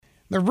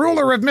The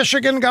ruler of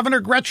Michigan,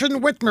 Governor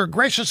Gretchen Whitmer,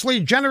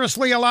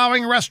 generously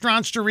allowing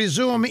restaurants to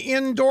resume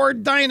indoor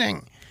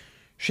dining.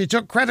 She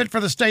took credit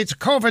for the state's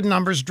COVID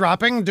numbers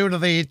dropping due to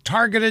the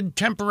targeted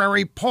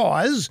temporary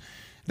pause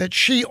that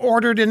she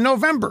ordered in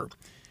November.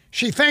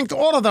 She thanked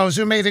all of those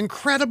who made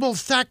incredible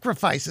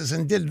sacrifices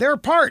and did their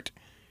part.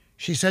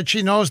 She said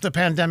she knows the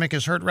pandemic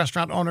has hurt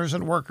restaurant owners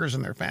and workers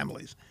and their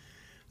families.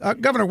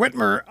 Governor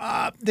Whitmer,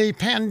 the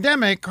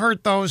pandemic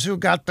hurt those who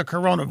got the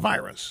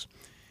coronavirus.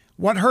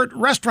 What hurt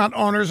restaurant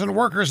owners and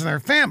workers and their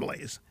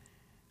families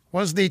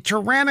was the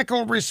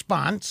tyrannical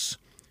response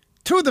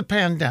to the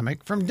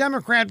pandemic from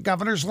Democrat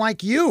governors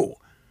like you.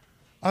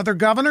 Other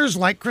governors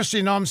like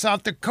Kristi Noem,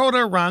 South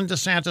Dakota, Ron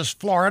DeSantis,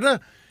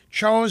 Florida,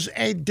 chose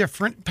a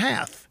different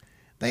path.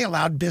 They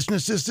allowed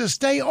businesses to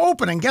stay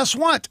open. And guess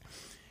what?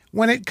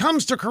 When it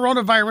comes to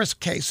coronavirus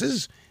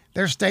cases,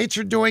 their states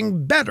are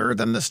doing better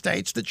than the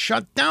states that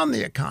shut down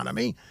the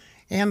economy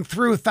and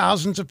threw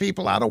thousands of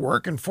people out of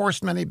work and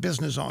forced many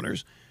business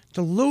owners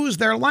to lose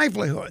their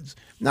livelihoods.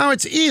 Now,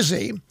 it's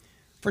easy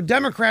for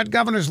Democrat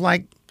governors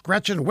like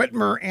Gretchen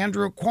Whitmer,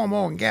 Andrew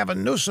Cuomo, and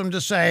Gavin Newsom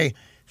to say,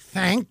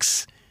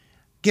 thanks,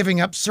 giving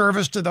up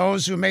service to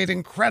those who made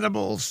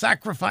incredible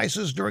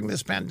sacrifices during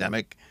this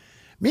pandemic.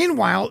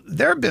 Meanwhile,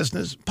 their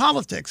business,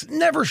 politics,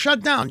 never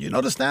shut down. You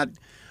notice that?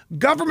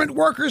 Government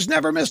workers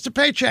never missed a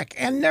paycheck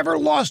and never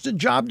lost a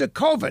job to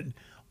COVID.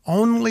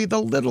 Only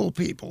the little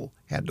people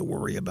had to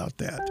worry about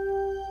that.